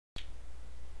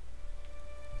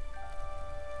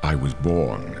I was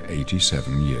born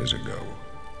 87 years ago.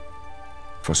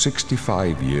 For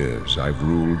 65 years I've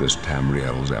ruled as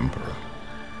Tamriel's emperor.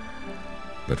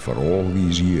 But for all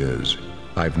these years,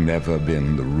 I've never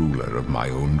been the ruler of my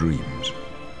own dreams.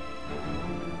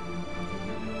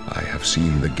 I have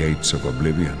seen the gates of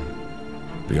Oblivion,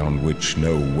 beyond which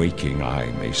no waking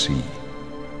eye may see.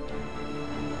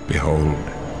 Behold,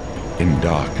 in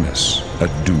darkness, a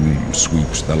doom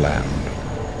sweeps the land.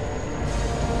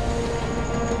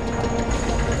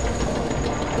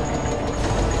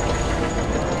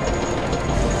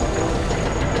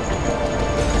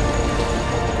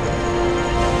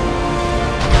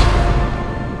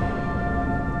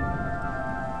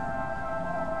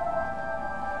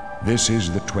 This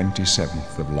is the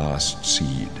 27th of Last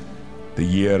Seed, the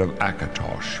year of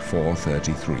Akatosh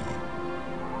 433.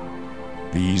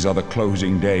 These are the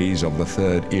closing days of the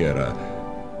Third Era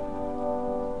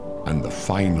and the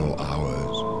final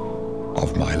hours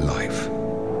of my life.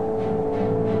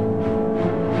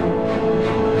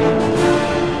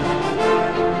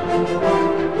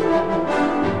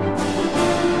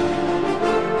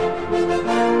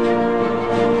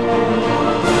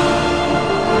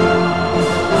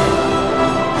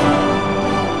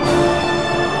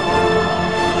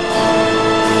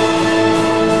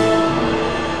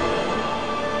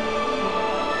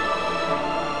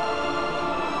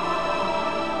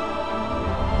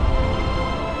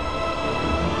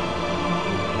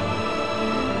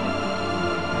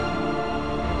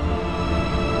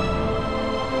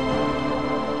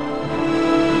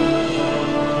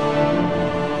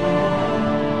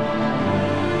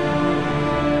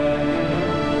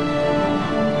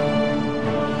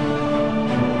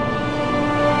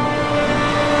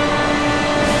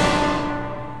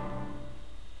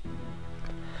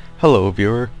 Hello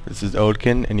viewer, this is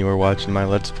Odeken and you are watching my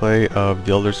Let's Play of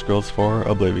The Elder Scrolls 4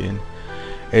 Oblivion.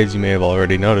 As you may have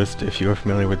already noticed, if you are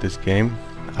familiar with this game,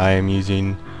 I am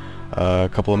using a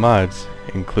couple of mods,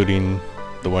 including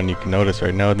the one you can notice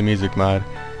right now, the music mod.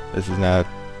 This is not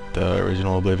the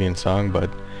original Oblivion song,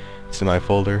 but it's in my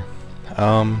folder.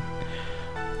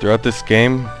 Throughout this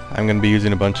game, I'm going to be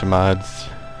using a bunch of mods.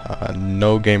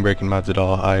 No game-breaking mods at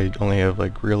all. I only have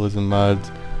like realism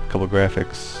mods, couple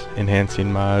graphics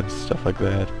enhancing mods, stuff like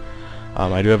that.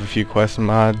 I do have a few quest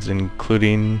mods,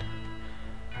 including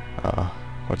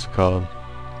what's it called,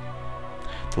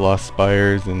 the Lost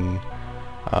Spires and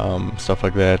stuff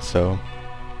like that, so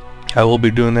I will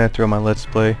be doing that throughout my Let's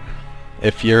Play.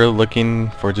 If you're looking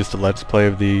for just a Let's Play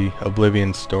of the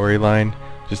Oblivion storyline,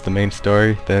 just the main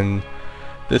story, then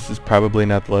this is probably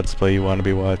not the Let's Play you want to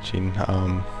be watching.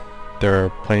 There are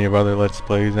plenty of other Let's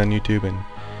Plays on YouTube and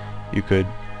you could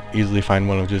easily find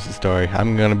one of just the story.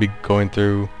 I'm going to be going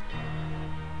through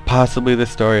possibly this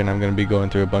story, and I'm going to be going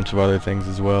through a bunch of other things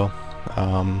as well.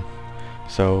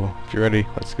 So if you're ready,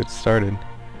 let's get started.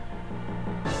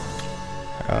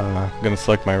 I'm going to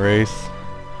select my race.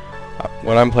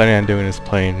 What I'm planning on doing is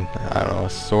playing, I don't know, a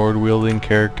sword wielding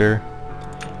character,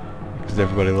 because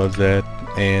everybody loves that,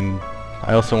 and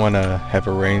I also want to have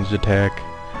a ranged attack,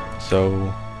 so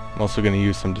I'm also going to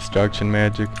use some destruction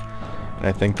magic. And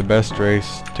I think the best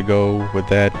race to go with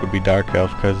that would be Dark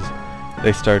Elf, because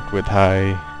they start with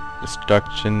high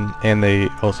destruction and they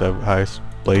also have high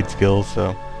blade skills.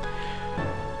 So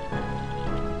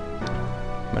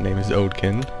my name is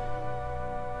Odeken,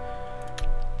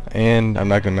 and I'm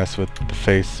not gonna mess with the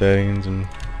face settings. I'm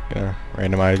gonna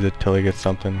randomize it till I get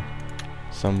something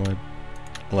somewhat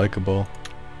likable.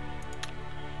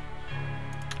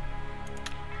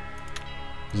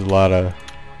 There's a lot of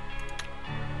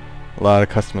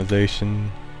customization,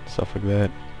 stuff like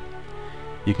that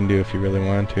you can do if you really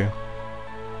want to.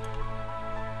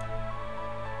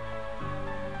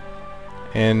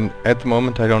 And at the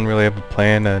moment I don't really have a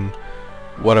plan on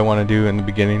what I want to do in the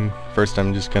beginning. First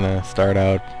I'm just gonna start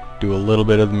out, do a little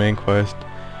bit of the main quest,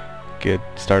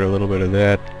 start a little bit of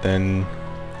that, then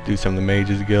do some of the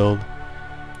Mages Guild,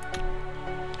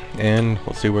 and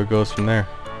we'll see where it goes from there.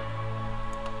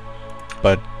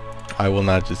 But I will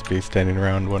not just be standing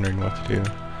around wondering what to do.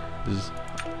 There's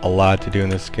a lot to do in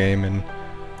this game, and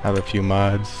I have a few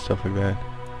mods, stuff like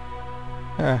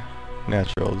that.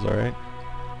 Natural is alright.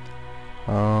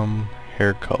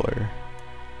 Hair color.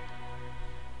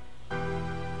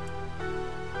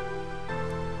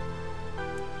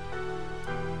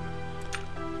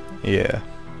 Yeah,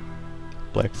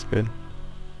 black's good.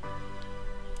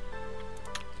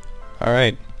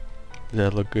 Alright, does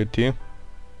that look good to you?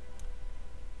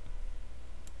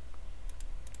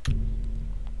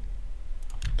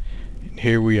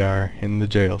 Here we are in the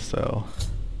jail cell.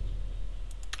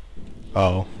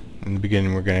 Oh, in the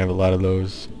beginning we're gonna have a lot of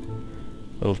those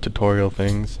little tutorial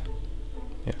things.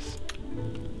 Yes.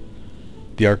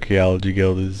 The Archaeology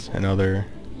Guild is another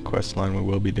quest line we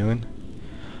will be doing.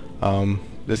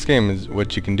 This game is,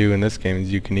 what you can do in this game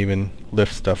is you can even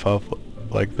lift stuff up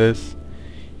like this.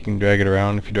 You can drag it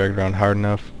around. If you drag it around hard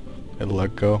enough, it'll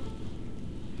let go.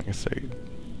 Like I say,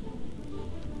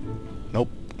 nope.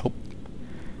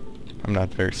 I'm not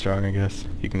very strong, I guess.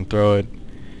 You can throw it.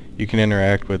 You can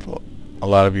interact with a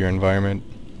lot of your environment.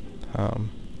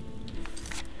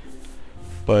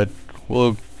 But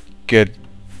we'll get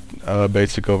a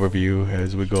basic overview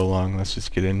as we go along. Let's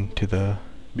just get into the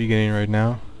beginning right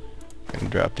now. I can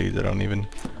drop these. I don't even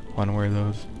want to wear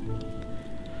those.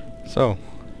 So,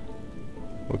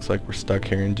 looks like we're stuck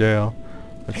here in jail.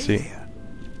 Let's see. There.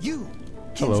 You,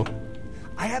 Hello. kinsman.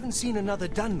 I haven't seen another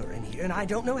Dunmer in here, and I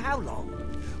don't know how long.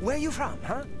 Where you from,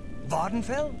 huh?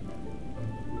 Vardenfell?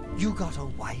 You got a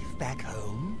wife back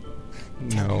home?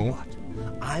 Tell you No. what,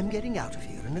 I'm getting out of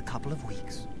here in a couple of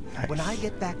weeks. Nice. When I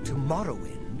get back to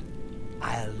Morrowind,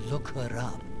 I'll look her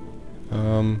up.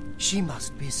 She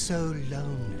must be so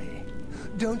lonely.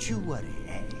 Don't you worry,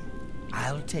 eh?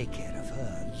 I'll take care of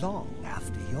her long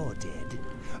after you're dead.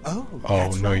 Oh,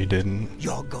 that's no, right. you didn't.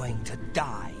 You're going to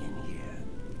die in here.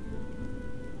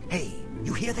 Hey,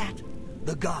 you hear that?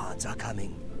 The guards are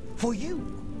coming. For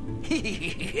you.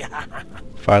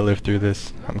 If I live through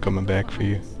this, I'm coming back for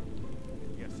you.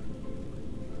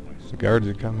 The guards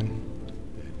are coming.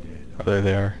 Oh, there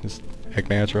they are. Just act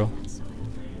natural.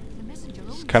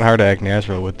 It's kind of hard to act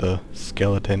natural with the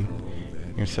skeleton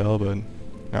in your cell, but...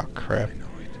 oh, crap.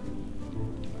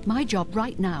 My job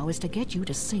right now is to get you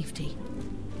to safety.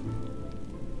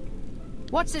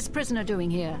 What's this prisoner doing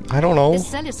here? I don't know. This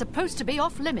cell is supposed to be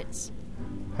off limits.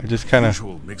 I just kind of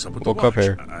Usual mix-up with woke the up watch.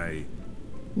 here.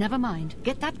 Never mind.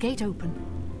 Get that gate open.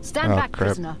 Stand Oh, back, crap.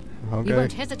 prisoner. Okay. We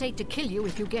won't hesitate to kill you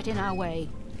if you get in our way.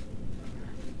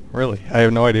 Really? I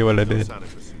have no idea what I did.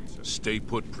 Stay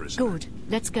put, prisoner. Good.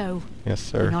 Let's go.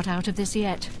 Yes, We're sir. not out of this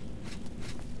yet.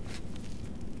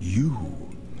 You.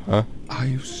 Huh?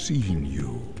 I've seen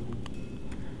you.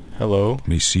 Hello? Let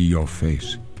me see your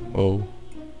face. Oh.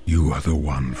 You are the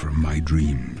one from my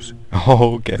dreams.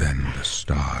 Oh, okay. Then the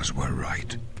stars were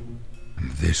right.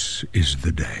 And this is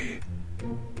the day.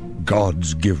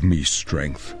 Gods give me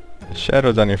strength. The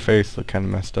shadows on your face look kind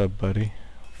of messed up, buddy.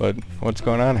 But what's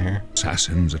going on here?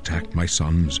 Assassins attacked my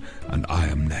sons, and I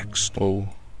am next. Oh.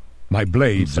 My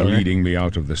blades are sorry. leading me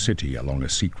out of the city along a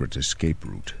secret escape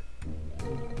route.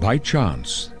 By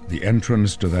chance, the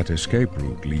entrance to that escape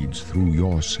route leads through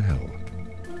your cell.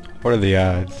 What are the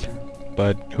odds?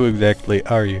 But who exactly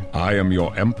are you? I am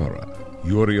your emperor,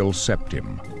 Uriel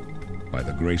Septim. By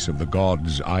the grace of the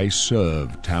gods, I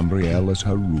serve Tamriel as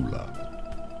her ruler.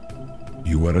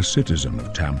 You are a citizen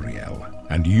of Tamriel,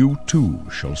 and you too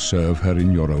shall serve her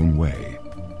in your own way.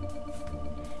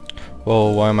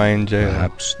 Well, why am I in jail?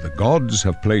 Perhaps the gods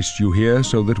have placed you here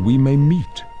so that we may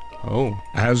meet. Oh,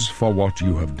 As for what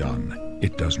you have done,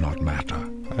 it does not matter.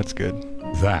 that's good.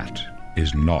 That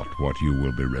is not what you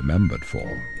will be remembered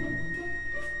for.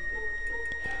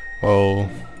 Well,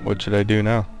 what should I do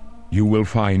now? You will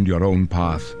find your own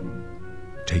path.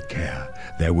 Take care.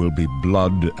 There will be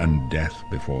blood and death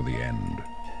before the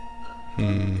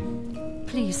end.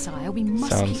 Please, sire, we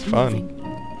must Sounds keep fun. moving.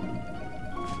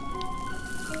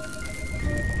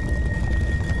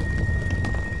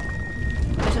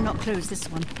 Better not close this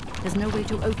one. There's no way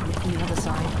to open it from the other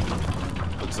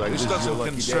side. Looks like this doesn't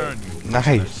concern you.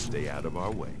 Nice. Stay out of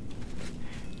our way.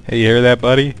 Hey, you hear that,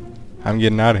 buddy? I'm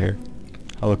getting out of here.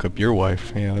 I'll look up your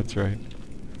wife. Yeah, that's right.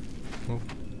 Oh.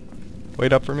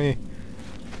 Wait up for me.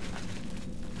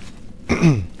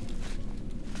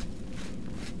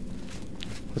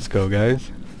 Let's go,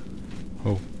 guys.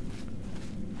 Oh,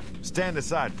 Stand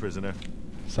aside, prisoner.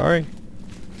 sorry.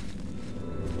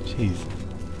 Jeez.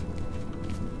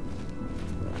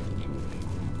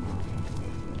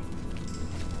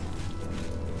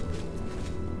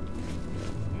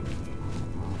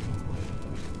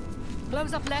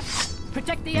 Close up left.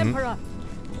 Protect the Emperor.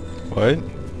 What?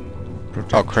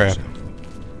 Protect Oh, crap. yourself.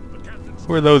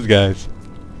 Who are those guys?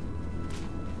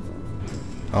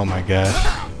 Oh my gosh.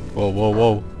 Whoa, whoa,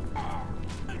 whoa.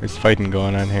 There's fighting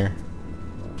going on here.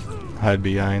 Hide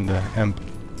behind the Emp.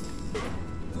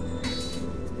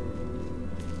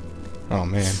 Oh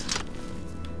man.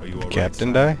 Are you all right,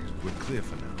 Captain sire? die? We're clear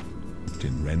for now.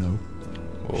 In Reno,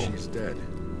 Whoa. She's dead.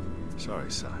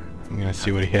 Sorry, sire. I'm gonna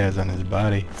see what he has on his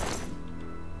body.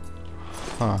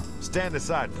 Huh. Stand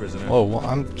aside, prisoner. Whoa, well,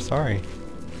 I'm sorry.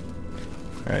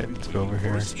 Alright, let's go over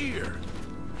here. Here.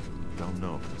 Don't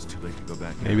know. It's too late to go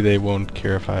back. Maybe they won't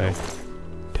care if I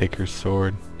take her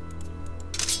sword.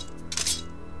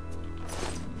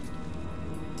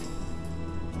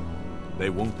 They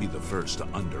won't be the first to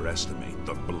underestimate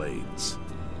the blades.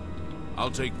 I'll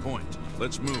take point.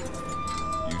 Let's move.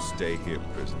 You stay here,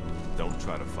 prisoner. Don't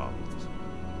try to follow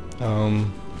us.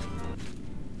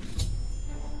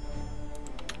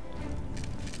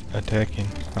 Attacking.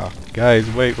 Oh, guys,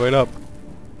 wait up.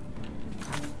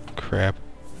 Crap.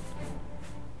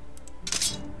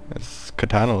 This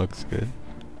katana looks good.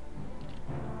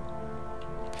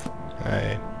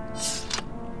 Alright.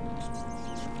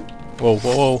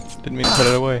 Whoa. Didn't mean to put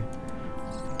it away.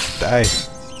 Die.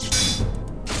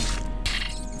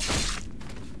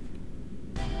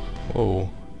 Whoa.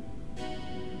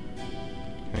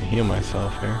 I heal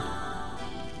myself here.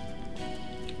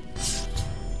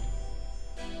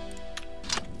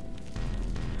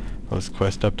 Those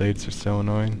quest updates are so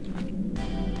annoying.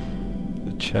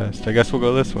 The chest. I guess we'll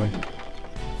go this way.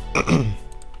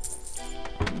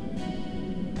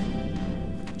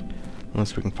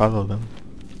 Unless we can follow them.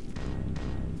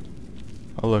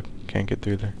 Oh look, can't get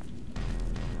through there.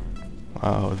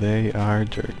 Wow, they are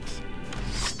jerks.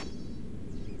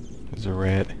 There's a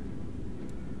rat.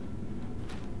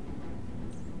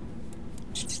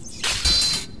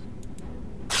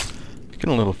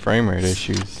 Getting a little frame rate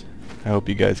issues. I hope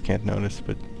you guys can't notice,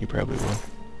 but you probably will.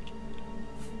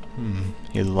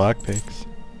 He has lockpicks.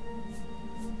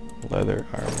 Leather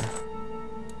armor.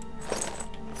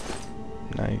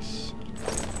 Nice.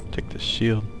 Take the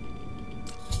shield.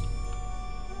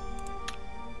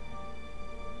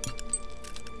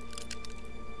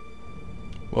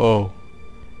 Whoa.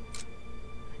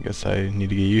 I guess I need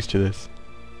to get used to this.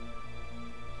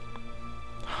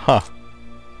 Huh.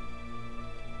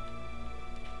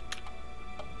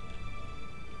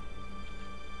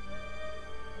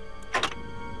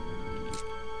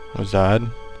 That was odd.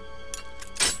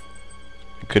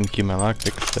 I couldn't keep my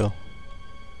lockpick still.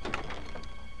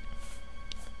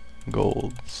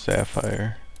 Gold,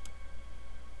 sapphire.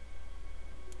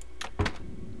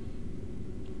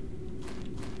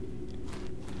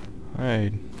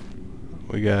 Alright.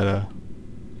 We got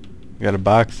a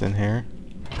box in here.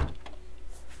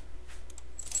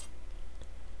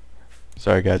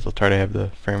 Sorry guys, I'll try to have the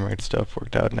frame rate stuff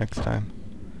worked out next time.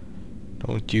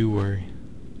 Don't you worry.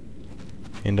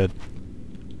 And a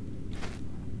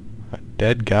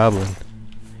dead goblin.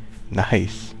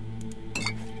 Nice.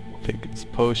 Pick its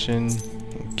potion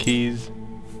and keys.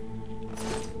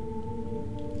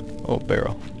 Oh,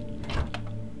 barrel.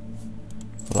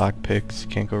 Lockpicks,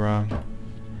 can't go wrong.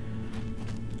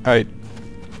 Alright.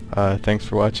 Thanks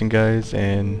for watching guys,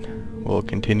 and we'll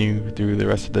continue through the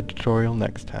rest of the tutorial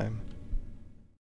next time.